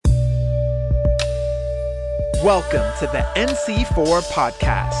Welcome to the NC4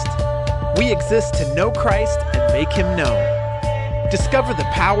 podcast. We exist to know Christ and make him known. Discover the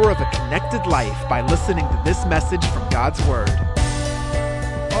power of a connected life by listening to this message from God's Word.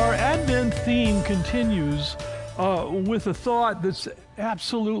 Our Advent theme continues with a thought that's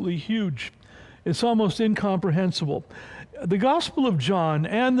absolutely huge. It's almost incomprehensible. The Gospel of John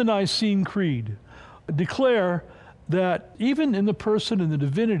and the Nicene Creed declare that even in the person and the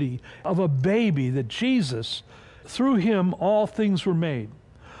divinity of a baby, that Jesus, through him all things were made.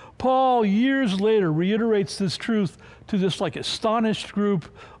 Paul, years later, reiterates this truth to this astonished group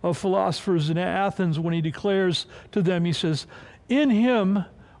of philosophers in Athens when he declares to them, he says, "In him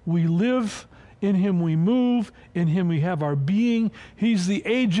we live, in him we move, in him we have our being. He's the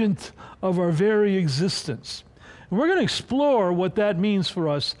agent of our very existence." And we're going to explore what that means for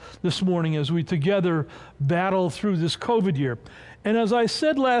us this morning as we together battle through this COVID year. And as I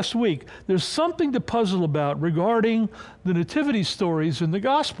said last week, there's something to puzzle about regarding the nativity stories in the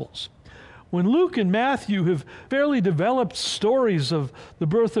Gospels. When Luke and Matthew have fairly developed stories of the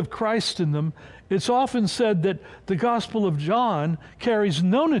birth of Christ in them, it's often said that the Gospel of John carries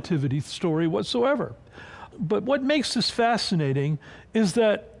no nativity story whatsoever. But what makes this fascinating is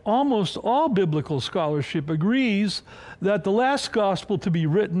that almost all biblical scholarship agrees that the last gospel to be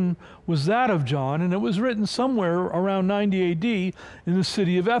written was that of John, and it was written somewhere around 90 AD in the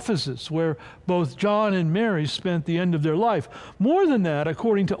city of Ephesus, where both John and Mary spent the end of their life. More than that,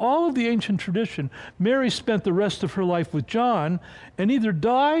 according to all of the ancient tradition, Mary spent the rest of her life with John and either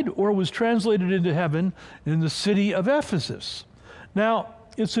died or was translated into heaven in the city of Ephesus. Now,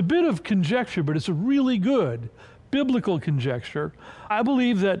 it's a bit of conjecture, but it's a really good biblical conjecture. I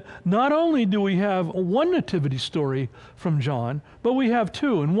believe that not only do we have one nativity story from John, but we have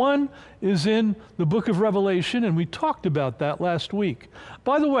two. And one is in the book of Revelation, and we talked about that last week.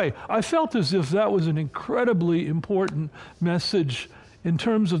 By the way, I felt as if that was an incredibly important message in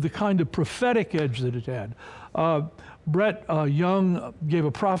terms of the kind of prophetic edge that it had. Brett Young gave a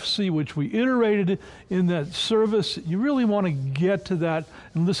prophecy which we iterated in that service. You really want to get to that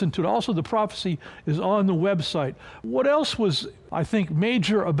and listen to it. Also, the prophecy is on the website. What else was, I think,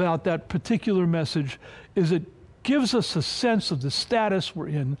 major about that particular message is it gives us a sense of the status we're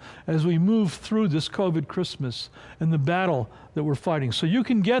in as we move through this COVID Christmas and the battle that we're fighting. So you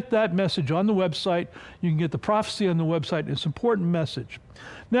can get that message on the website. You can get the prophecy on the website. It's an important message.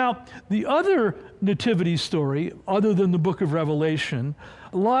 Now, the other nativity story, other than the book of Revelation,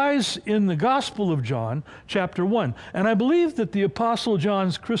 lies in the Gospel of John, chapter 1. And I believe that the Apostle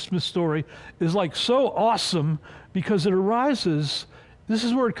John's Christmas story is so awesome because it arises, this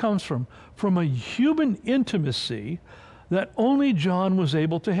is where it comes from a human intimacy that only John was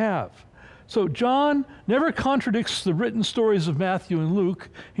able to have. So John never contradicts the written stories of Matthew and Luke.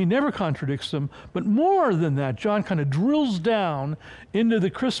 He never contradicts them. But more than that, John kind of drills down into the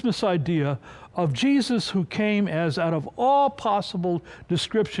Christmas idea of Jesus who came as, out of all possible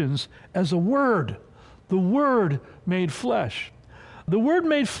descriptions, as a Word. The Word made flesh. The Word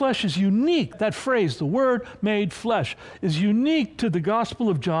made flesh is unique. That phrase, the Word made flesh, is unique to the Gospel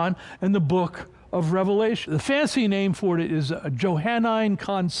of John and the book of Revelation. The fancy name for it is a Johannine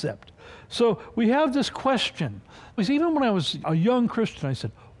concept. So we have this question. Even when I was a young Christian, I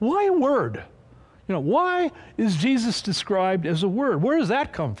said, why a word? Why is Jesus described as a word? Where does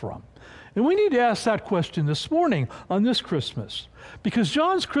that come from? And we need to ask that question this morning on this Christmas. Because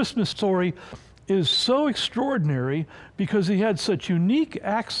John's Christmas story is so extraordinary because he had such unique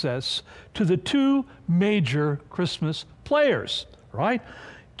access to the two major Christmas players, right?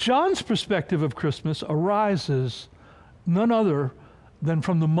 John's perspective of Christmas arises none other than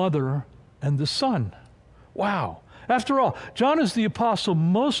from the mother and the son. Wow. After all, John is the apostle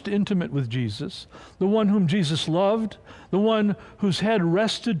most intimate with Jesus, the one whom Jesus loved, the one whose head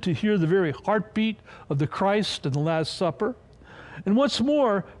rested to hear the very heartbeat of the Christ in the Last Supper. And what's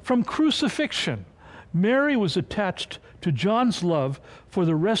more, from crucifixion, Mary was attached to John's love for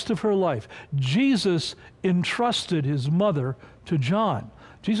the rest of her life. Jesus entrusted his mother to John.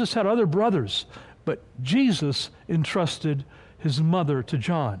 Jesus had other brothers, but Jesus entrusted his mother to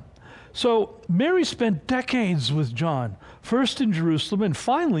John. So Mary spent decades with John, first in Jerusalem and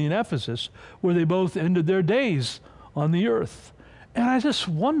finally in Ephesus, where they both ended their days on the earth. And I just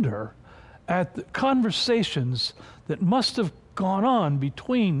wonder at the conversations that must have gone on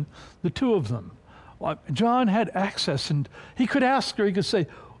between the two of them. John had access, and he could ask her, he could say,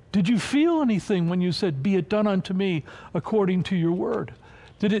 "Did you feel anything when you said, 'Be it done unto me according to your word'?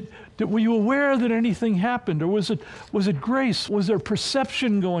 Were you aware that anything happened, or was it grace? Was there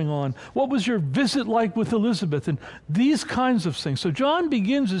perception going on? What was your visit like with Elizabeth?" And these kinds of things. So John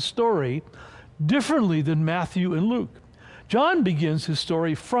begins his story differently than Matthew and Luke. John begins his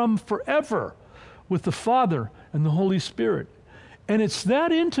story from forever with the Father and the Holy Spirit. And it's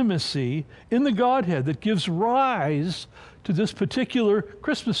that intimacy in the Godhead that gives rise to this particular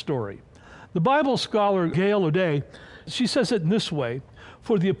Christmas story. The Bible scholar Gail O'Day, she says it in this way: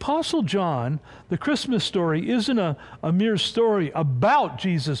 for the Apostle John, the Christmas story isn't a mere story about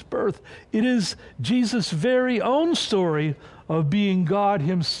Jesus' birth. It is Jesus' very own story of being God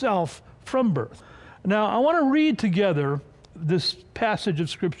himself from birth. Now, I want to read together this passage of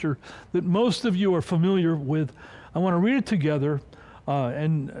Scripture that most of you are familiar with. I want to read it together,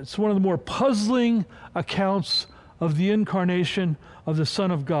 and it's one of the more puzzling accounts of the incarnation of the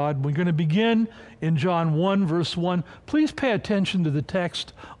Son of God. We're going to begin in John 1, verse 1. Please pay attention to the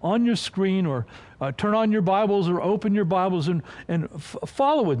text on your screen, or turn on your Bibles or open your Bibles and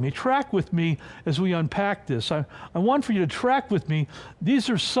follow with me, track with me as we unpack this. I want for you to track with me. These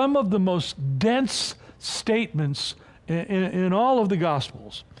are some of the most dense statements in all of the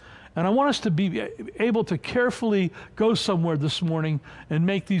Gospels. And I want us to be able to carefully go somewhere this morning and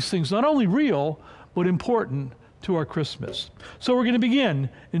make these things not only real, but important to our Christmas. So we're going to begin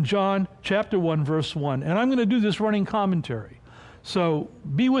in John chapter 1, verse 1. And I'm going to do this running commentary. So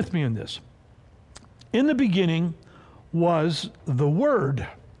be with me in this. In the beginning was the Word,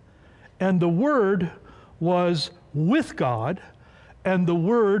 and the Word was with God, and the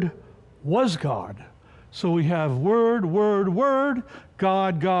Word was God. So we have Word, Word, Word,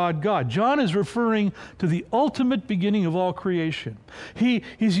 God, God, God. John is referring to the ultimate beginning of all creation.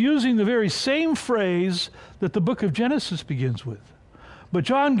 He's using the very same phrase that the book of Genesis begins with. But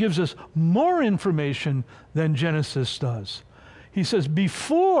John gives us more information than Genesis does. He says,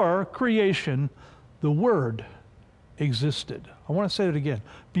 before creation, the Word existed. I want to say that again.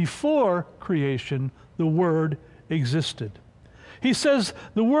 Before creation, the Word existed. He says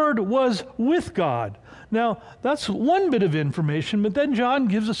the Word was with God. Now, that's one bit of information, but then John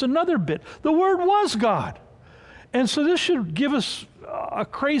gives us another bit. The Word was God. And so this should give us a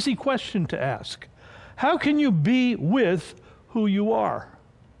crazy question to ask. How can you be with who you are?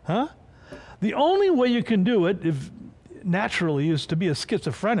 Huh? The only way you can do it, if naturally, is to be a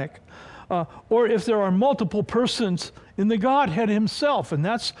schizophrenic, or if there are multiple persons in the Godhead himself, and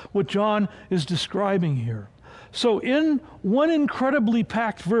that's what John is describing here. So in one incredibly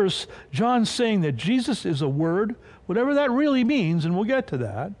packed verse, John's saying that Jesus is a Word, whatever that really means, and we'll get to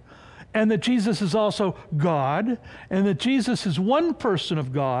that, and that Jesus is also God, and that Jesus is one person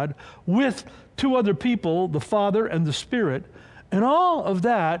of God with two other people, the Father and the Spirit, and all of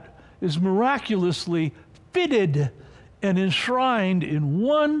that is miraculously fitted and enshrined in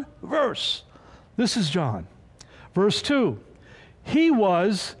one verse. This is John. Verse 2, he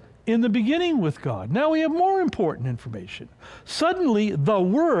was in the beginning with God. Now we have more important information. Suddenly, the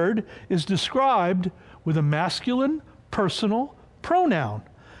Word is described with a masculine, personal pronoun.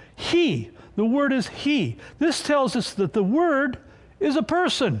 He. The word is he. This tells us that the Word is a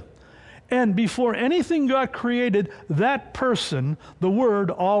person. And before anything got created, that person, the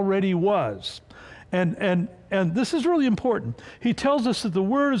Word, already was. And this is really important. He tells us that the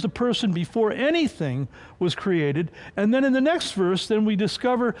Word is a person before anything was created. And then in the next verse, then we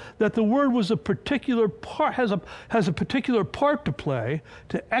discover that the Word was a particular part, has a particular part to play,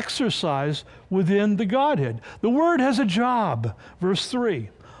 to exercise within the Godhead. The Word has a job. Verse 3,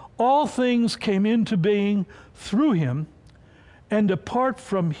 all things came into being through him, and apart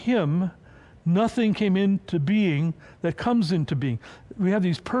from him, nothing came into being that comes into being. We have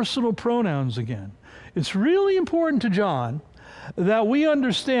these personal pronouns again. It's really important to John that we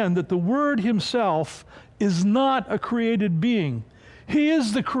understand that the Word himself is not a created being. He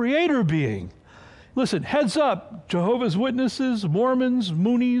is the creator being. Listen, heads up, Jehovah's Witnesses, Mormons,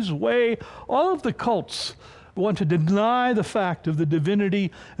 Moonies, Way, all of the cults want to deny the fact of the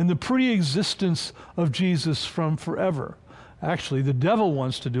divinity and the pre-existence of Jesus from forever. Actually, the devil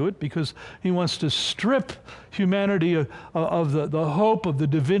wants to do it because he wants to strip humanity of the hope of the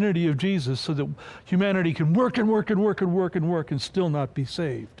divinity of Jesus so that humanity can work and work and work and work and work and still not be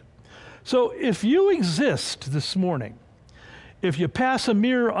saved. So if you exist this morning, if you pass a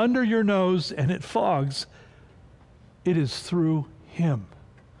mirror under your nose and it fogs, it is through him.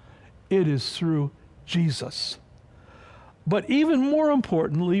 It is through Jesus. But even more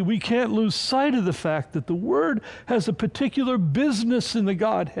importantly, we can't lose sight of the fact that the Word has a particular business in the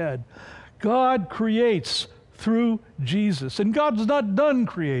Godhead. God creates through Jesus, and God's not done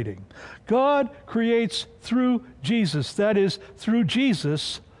creating. God creates through Jesus, that is, through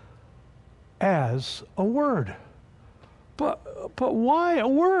Jesus as a Word. But why a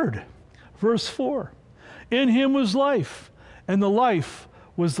Word? Verse 4, in him was life, and the life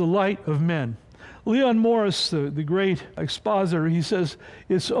was the light of men. Leon Morris, the great expositor, he says,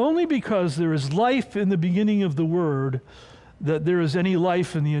 it's only because there is life in the beginning of the Word that there is any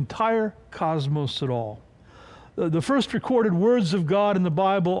life in the entire cosmos at all. The first recorded words of God in the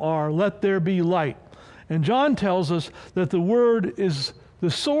Bible are, "Let there be light." And John tells us that the Word is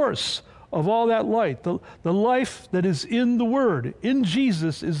the source of all that light. The life that is in the Word, in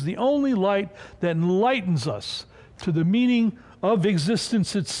Jesus, is the only light that enlightens us to the meaning of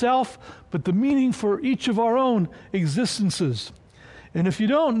existence itself, but the meaning for each of our own existences. And if you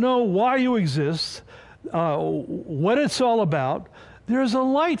don't know why you exist, what it's all about, there's a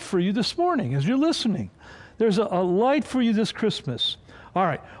light for you this morning as you're listening. There's a light for you this Christmas. All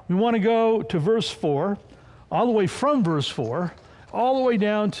right, we want to go to verse 4, all the way from verse 4, all the way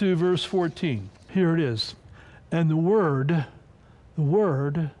down to verse 14. Here it is. And the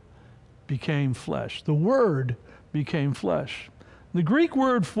Word became flesh. The Word became flesh. The Greek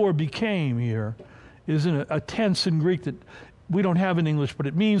word for became here is in a tense in Greek that we don't have in English, but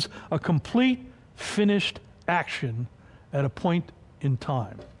it means a complete, finished action at a point in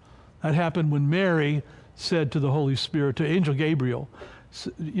time. That happened when Mary said to the Holy Spirit, to Angel Gabriel,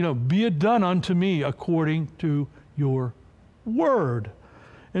 be it done unto me according to your word.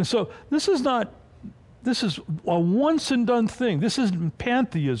 And so this is a once and done thing. This isn't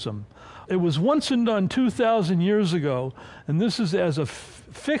pantheism. It was once and done 2,000 years ago, and this is as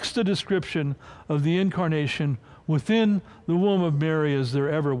fixed a description of the incarnation within the womb of Mary as there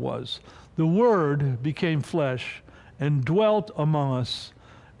ever was. The Word became flesh and dwelt among us.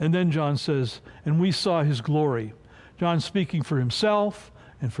 And then John says, and we saw his glory. John speaking for himself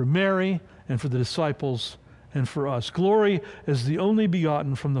and for Mary and for the disciples and for us. Glory as the only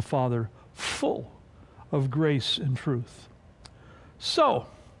begotten from the Father, full of grace and truth. So,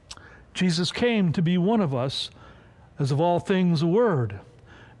 Jesus came to be one of us, as of all things a Word.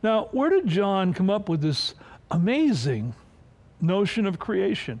 Now, where did John come up with this amazing notion of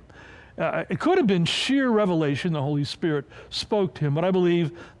creation? It could have been sheer revelation. The Holy Spirit spoke to him, but I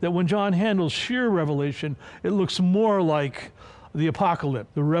believe that when John handles sheer revelation, it looks more like the Apocalypse,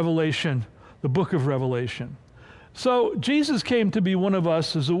 the Revelation, the book of Revelation. So Jesus came to be one of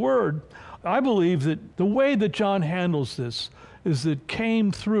us as a Word. I believe that the way that John handles this is that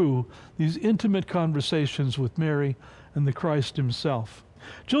came through these intimate conversations with Mary and the Christ himself.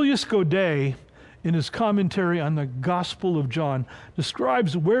 Julius Godet, in his commentary on the Gospel of John,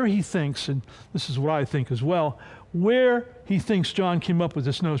 describes where he thinks, and this is what I think as well, where he thinks John came up with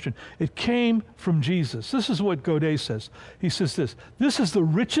this notion. It came from Jesus. This is what Godet says. He says this is the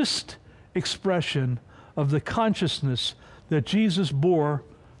richest expression of the consciousness that Jesus bore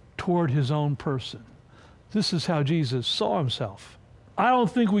toward his own person. This is how Jesus saw himself. I don't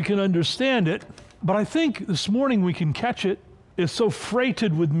think we can understand it, but I think this morning we can catch it. It's so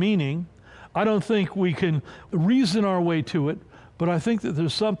freighted with meaning. I don't think we can reason our way to it, but I think that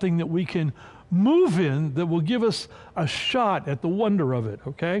there's something that we can move in that will give us a shot at the wonder of it,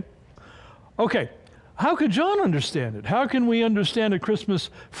 okay? Okay, how could John understand it? How can we understand a Christmas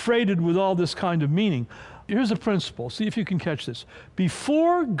freighted with all this kind of meaning? Here's a principle. See if you can catch this.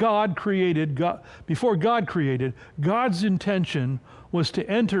 Before God created, God's intention was to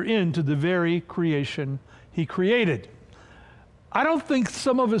enter into the very creation he created. I don't think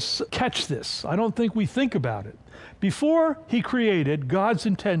some of us catch this. I don't think we think about it. Before he created, God's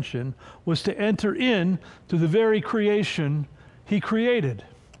intention was to enter in to the very creation he created.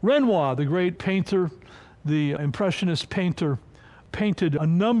 Renoir, the great painter, the Impressionist painter, painted a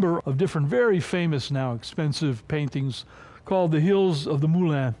number of different, very famous now, expensive paintings called The Hills of the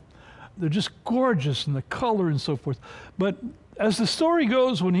Moulin. They're just gorgeous in the color and so forth. But as the story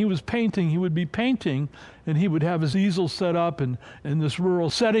goes, when he was painting, he would be painting and he would have his easel set up in this rural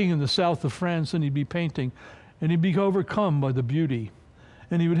setting in the south of France, and he'd be painting and he'd be overcome by the beauty.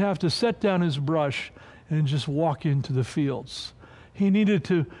 And he would have to set down his brush and just walk into the fields. He needed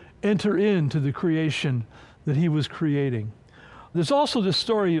to enter into the creation that he was creating. There's also this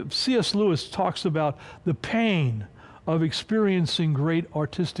story of C.S. Lewis talks about the pain of experiencing great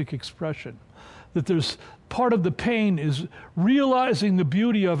artistic expression. That there's part of the pain is realizing the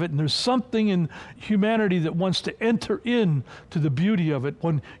beauty of it, and there's something in humanity that wants to enter in to the beauty of it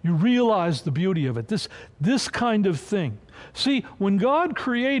when you realize the beauty of it. This kind of thing. See, when God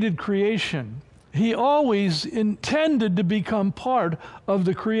created creation, he always intended to become part of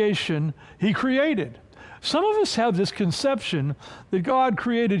the creation he created. Some of us have this conception that God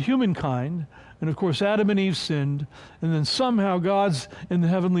created humankind, and of course Adam and Eve sinned, and then somehow God's in the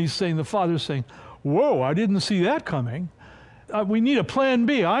heavenlies saying, the Father's saying, whoa, I didn't see that coming. we need a plan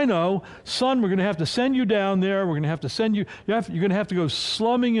B. I know, son, we're going to have to send you down there. We're going to have to send you, you're going to have to go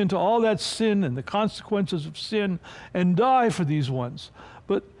slumming into all that sin and the consequences of sin and die for these ones.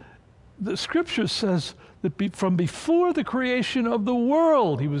 But the scripture says that from before the creation of the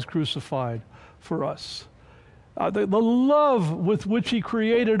world, he was crucified for us. The love with which he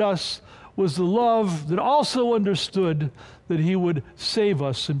created us was the love that also understood that he would save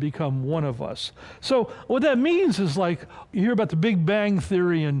us and become one of us. So what that means is, like, you hear about the Big Bang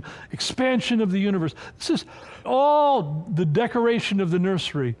Theory and expansion of the universe. This is all the decoration of the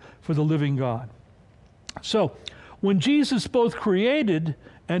nursery for the living God. So when Jesus both created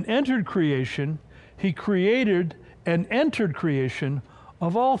and entered creation, he created and entered creation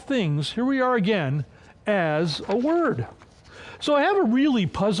of all things, here we are again, as a word. So I have a really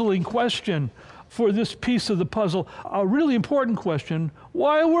puzzling question for this piece of the puzzle, a really important question.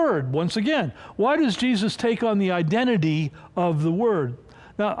 Why a word? Once again, why does Jesus take on the identity of the word?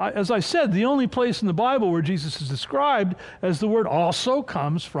 Now, as I said, the only place in the Bible where Jesus is described as the word also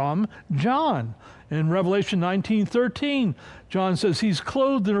comes from John. In Revelation 19:13, John says he's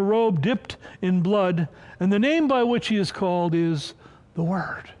clothed in a robe dipped in blood, and the name by which he is called is the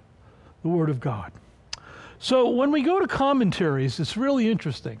Word of God. So when we go to commentaries, it's really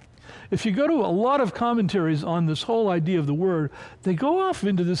interesting. If you go to a lot of commentaries on this whole idea of the word, they go off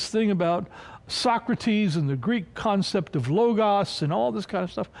into this thing about Socrates and the Greek concept of logos and all this kind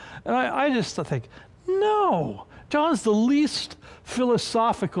of stuff. And I just think, no, John's the least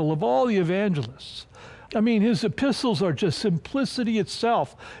philosophical of all the evangelists. I mean, his epistles are just simplicity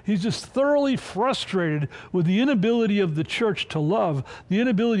itself. He's just thoroughly frustrated with the inability of the church to love, the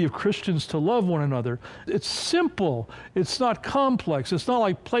inability of Christians to love one another. It's simple. It's not complex. It's not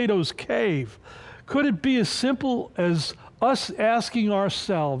like Plato's cave. Could it be as simple as us asking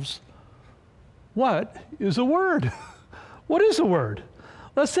ourselves, what is a word? What is a word?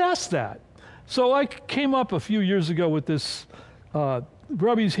 Let's ask that. So I came up a few years ago with this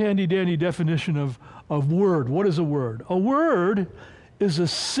Grubby's handy-dandy definition of word. What is a word? A word is a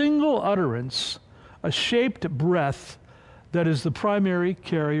single utterance, a shaped breath that is the primary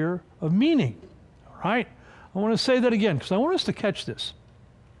carrier of meaning. All right? I want to say that again because I want us to catch this.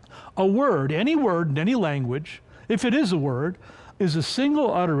 A word in any language, if it is a word, is a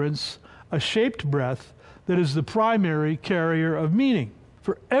single utterance, a shaped breath that is the primary carrier of meaning.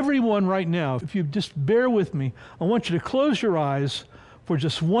 For everyone right now, if you just bear with me, I want you to close your eyes for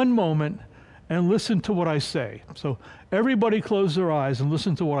just one moment and listen to what I say. So everybody close their eyes and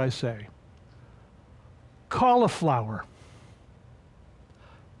listen to what I say. Cauliflower.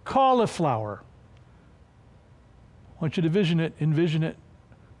 Cauliflower. I want you to envision it.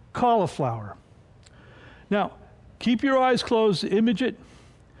 Cauliflower. Now, keep your eyes closed, image it.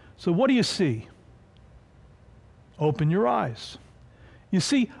 So what do you see? Open your eyes. You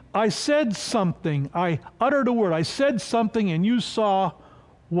see, I said something. I uttered a word. I said something and you saw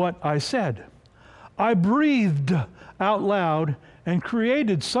what I said. I breathed out loud and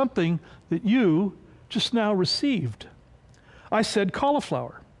created something that you just now received. I said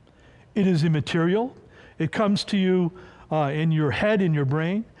cauliflower. It is immaterial. It comes to you in your head, in your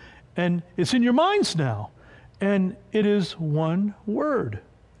brain, and it's in your minds now. And it is one word.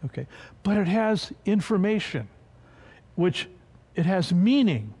 Okay, but it has information, which it has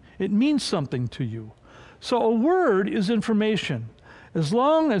meaning. It means something to you. So a word is information. As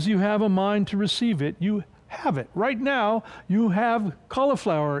long as you have a mind to receive it, you have it. Right now, you have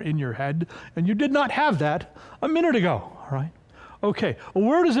cauliflower in your head, and you did not have that a minute ago, all right? Okay, a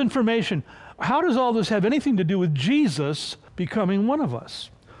word is information. How does all this have anything to do with Jesus becoming one of us?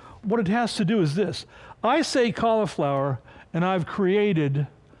 What it has to do is this. I say cauliflower, and I've created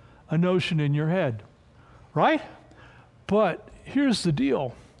a notion in your head, right? But here's the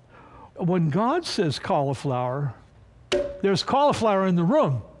deal. When God says cauliflower, there's cauliflower in the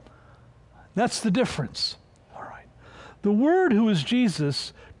room. That's the difference. All right. The Word, who is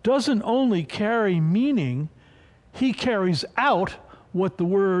Jesus, doesn't only carry meaning, he carries out what the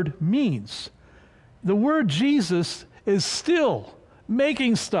Word means. The Word Jesus is still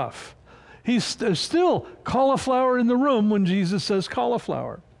making stuff. There's still cauliflower in the room when Jesus says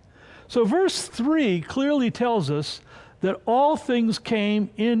cauliflower. So verse 3 clearly tells us that all things came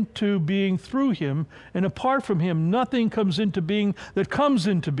into being through him, and apart from him, nothing comes into being that comes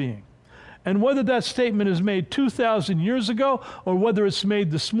into being. And whether that statement is made 2,000 years ago or whether it's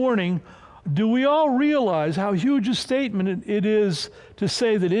made this morning, do we all realize how huge a statement it is to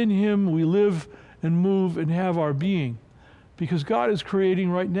say that in him we live and move and have our being? Because God is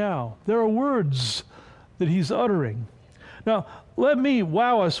creating right now. There are words that he's uttering. Now, let me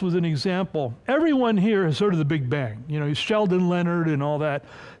wow us with an example. Everyone here has heard of the Big Bang. Sheldon Leonard and all that.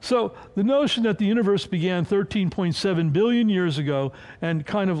 So the notion that the universe began 13.7 billion years ago and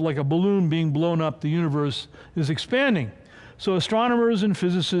kind of like a balloon being blown up, the universe is expanding. So astronomers and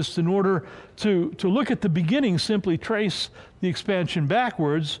physicists, in order to look at the beginning, simply trace the expansion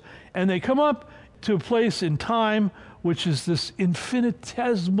backwards, and they come up to a place in time which is this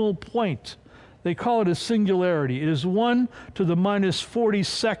infinitesimal point. They call it a singularity. It is 1 to the minus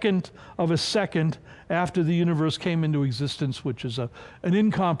 42nd of a second after the universe came into existence, which is an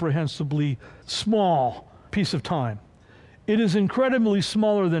incomprehensibly small piece of time. It is incredibly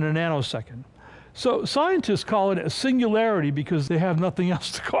smaller than a nanosecond. So scientists call it a singularity because they have nothing else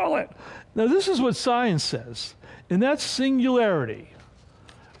to call it. Now this is what science says. In that singularity,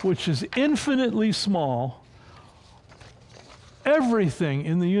 which is infinitely small, everything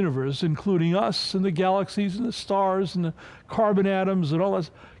in the universe, including us and the galaxies and the stars and the carbon atoms and all that,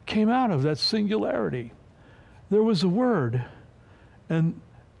 came out of that singularity. There was a word, and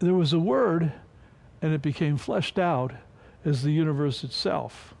it became fleshed out as the universe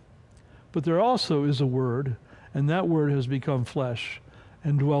itself. But there also is a word, and that word has become flesh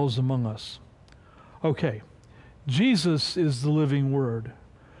and dwells among us. Okay, Jesus is the living word.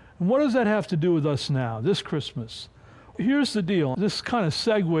 And what does that have to do with us now, this Christmas? Here's the deal. This kind of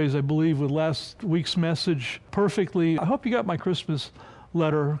segues, I believe, with last week's message perfectly. I hope you got my Christmas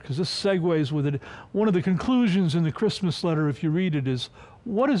letter, because this segues with it. One of the conclusions in the Christmas letter, if you read it, is,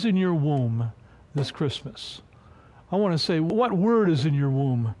 what is in your womb this Christmas? I want to say, what word is in your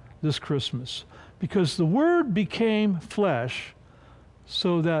womb this Christmas? Because the Word became flesh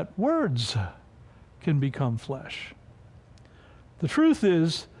so that words can become flesh. The truth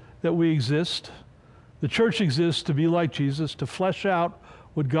is that we exist. The church exists to be like Jesus, to flesh out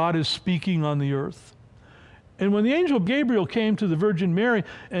what God is speaking on the earth. And when the angel Gabriel came to the Virgin Mary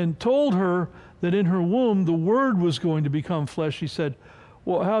and told her that in her womb the Word was going to become flesh, he said,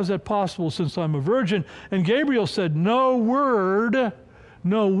 well, how is that possible since I'm a virgin? And Gabriel said, no word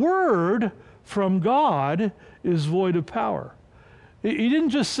from God is void of power. He didn't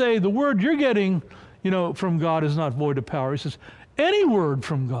just say the word you're getting, from God is not void of power. He says, any word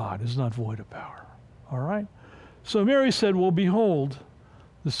from God is not void of power. All right? So Mary said, well, behold,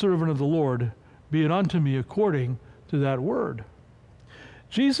 the servant of the Lord, be it unto me according to that word.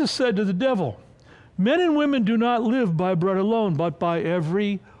 Jesus said to the devil, men and women do not live by bread alone, but by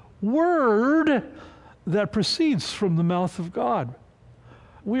every word that proceeds from the mouth of God.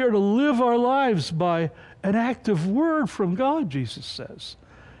 We are to live our lives by an active word from God, Jesus says.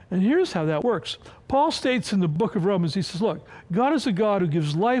 And here's how that works. Paul states in the book of Romans, he says, look, God is a God who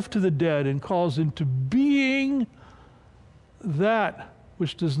gives life to the dead and calls into being that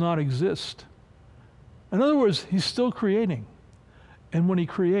which does not exist. In other words, he's still creating. And when he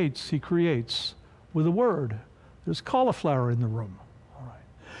creates with a word. There's cauliflower in the room. All right.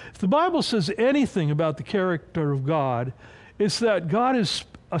 If the Bible says anything about the character of God, it's that God is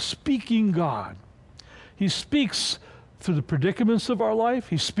a speaking God. He speaks through the predicaments of our life.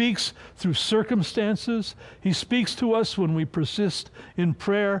 He speaks through circumstances. He speaks to us when we persist in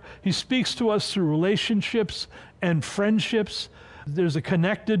prayer. He speaks to us through relationships and friendships. There's a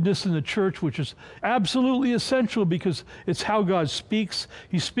connectedness in the church which is absolutely essential because it's how God speaks.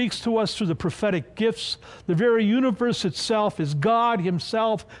 He speaks to us through the prophetic gifts. The very universe itself is God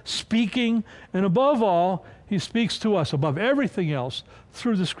himself speaking. And above all, he speaks to us, above everything else,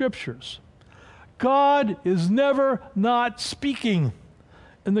 through the scriptures. God is never not speaking.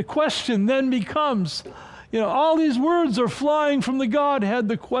 And the question then becomes, all these words are flying from the Godhead.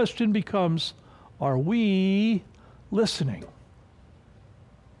 The question becomes, are we listening?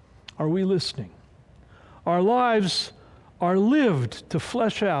 Are we listening? Our lives are lived to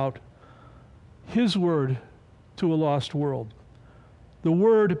flesh out his word to a lost world. The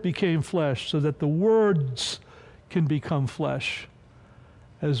word became flesh so that the words can become flesh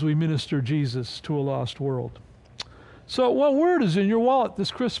as we minister Jesus to a lost world. So what word is in your wallet this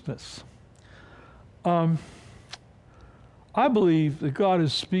Christmas? I believe that God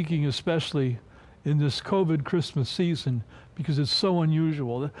is speaking especially in this COVID Christmas season because it's so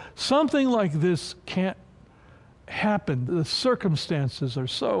unusual. Something like this can't happen. The circumstances are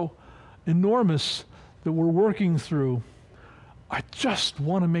so enormous that we're working through. I just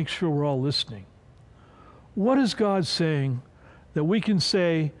want to make sure we're all listening. What is God saying that we can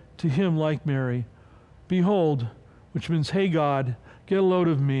say to him like Mary, behold, which means, hey God, get a load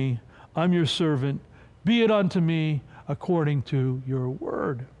of me. I'm your servant. Be it unto me according to your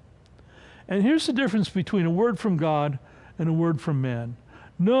word. And here's the difference between a word from God and a word from man.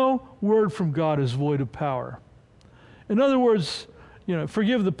 No word from God is void of power. In other words,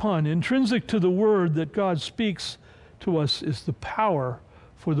 forgive the pun, intrinsic to the word that God speaks to us is the power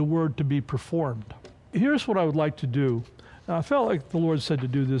for the word to be performed. Here's what I would like to do. Now, I felt like the Lord said to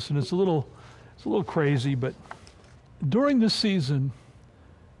do this, and it's a little crazy, but during this season,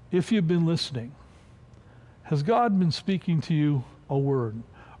 if you've been listening, has God been speaking to you a word?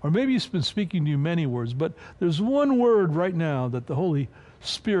 Or maybe He's been speaking to you many words, but there's one word right now that the Holy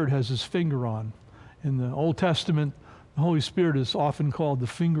Spirit has His finger on. In the Old Testament, the Holy Spirit is often called the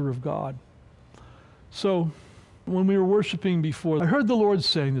finger of God. So, when we were worshiping before, I heard the Lord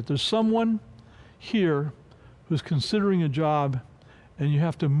saying that there's someone here who's considering a job and you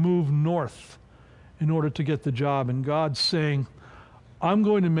have to move north in order to get the job. And God's saying, I'm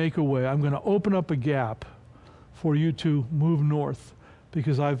going to make a way. I'm going to open up a gap for you to move north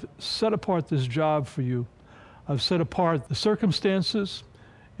because I've set apart this job for you. I've set apart the circumstances.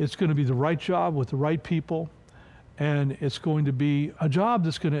 It's going to be the right job with the right people. And it's going to be a job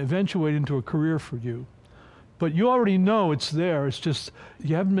that's going to eventuate into a career for you. But you already know it's there. It's just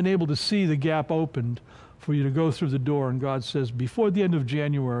you haven't been able to see the gap opened for you to go through the door. And God says, before the end of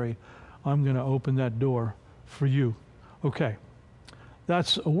January, I'm going to open that door for you. Okay.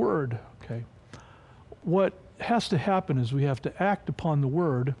 That's a word. Okay. What has to happen is we have to act upon the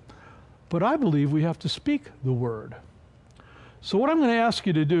word, but I believe we have to speak the word. So what I'm going to ask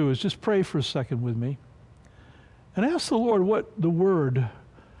you to do is just pray for a second with me and ask the Lord what the word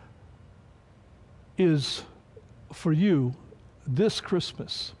is for you this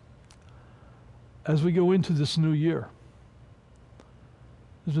Christmas as we go into this new year.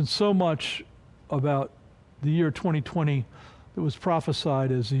 There's been so much about the year 2020 that was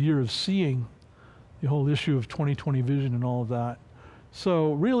prophesied as a year of seeing, the whole issue of 2020 vision and all of that.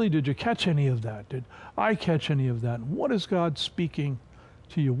 So really, did you catch any of that? Did I catch any of that? What is God speaking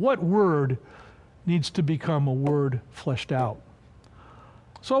to you? What word needs to become a word fleshed out?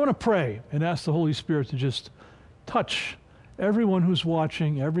 So I want to pray and ask the Holy Spirit to just touch everyone who's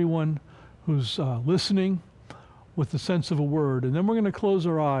watching, everyone who's listening with the sense of a word. And then we're going to close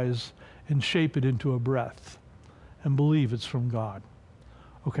our eyes and shape it into a breath and believe it's from God.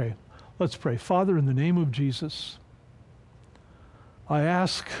 Okay, let's pray. Father, in the name of Jesus, I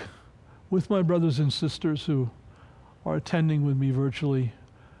ask with my brothers and sisters who are attending with me virtually,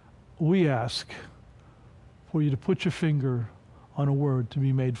 we ask for you to put your finger on a word to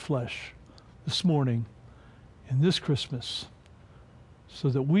be made flesh this morning in this Christmas so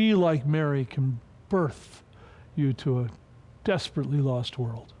that we, like Mary, can birth you to a desperately lost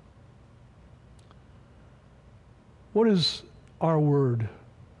world. What is our word?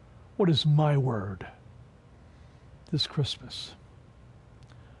 What is my word this Christmas?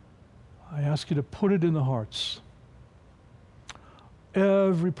 I ask you to put it in the hearts.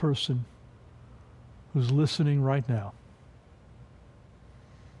 Every person who's listening right now.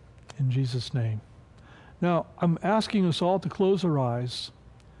 In Jesus' name. Now, I'm asking us all to close our eyes,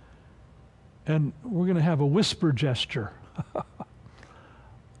 and we're going to have a whisper gesture.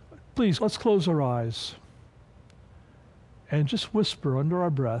 Please, let's close our eyes and just whisper under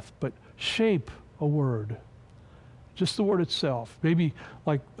our breath, but shape a word. Just the word itself. Maybe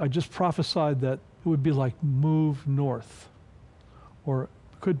like I just prophesied that it would be like move north, or it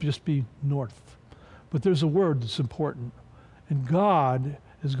could just be north. But there's a word that's important, and God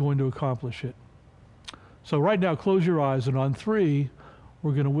is going to accomplish it. So right now, close your eyes, and on 3,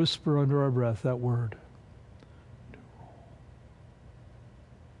 we're going to whisper under our breath that word.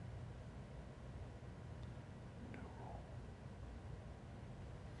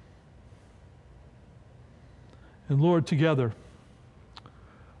 And Lord, together,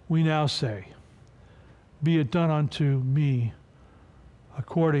 we now say, be it done unto me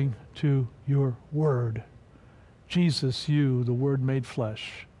according to your word. Jesus, you, the Word made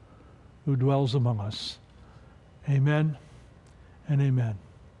flesh, who dwells among us. Amen and amen.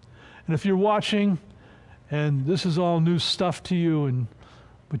 And if you're watching and this is all new stuff to you,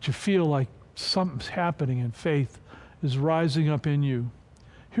 but you feel like something's happening and faith is rising up in you,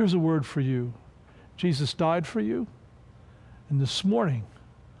 here's a word for you. Jesus died for you, and this morning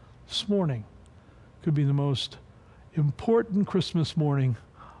could be the most important Christmas morning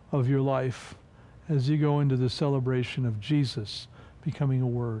of your life as you go into the celebration of Jesus becoming a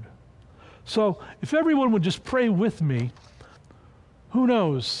word. So if everyone would just pray with me, who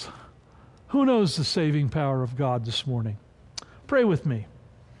knows? Who knows the saving power of God this morning? Pray with me.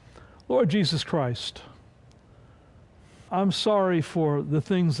 Lord Jesus Christ, I'm sorry for the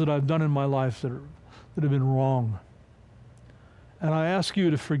things that I've done in my life that have been wrong. And I ask you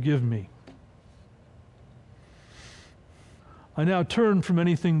to forgive me. I now turn from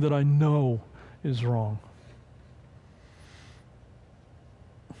anything that I know is wrong.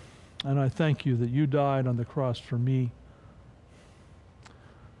 And I thank you that you died on the cross for me,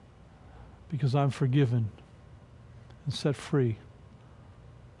 because I'm forgiven and set free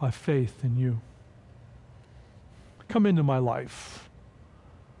by faith in you. Come into my life,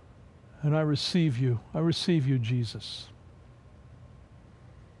 and I receive you. I receive you, Jesus.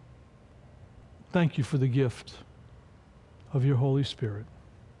 Thank you for the gift of your Holy Spirit.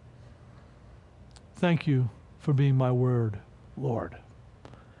 Thank you for being my word, Lord.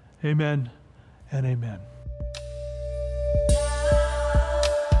 Amen and amen.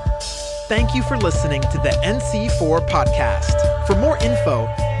 Thank you for listening to the NC4 podcast. For more info,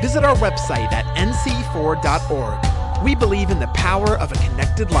 visit our website at nc4.org. We believe in the power of a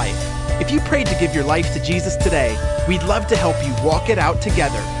connected life. If you prayed to give your life to Jesus today, we'd love to help you walk it out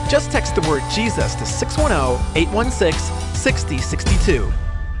together. Just text the word Jesus to 610-816-6062.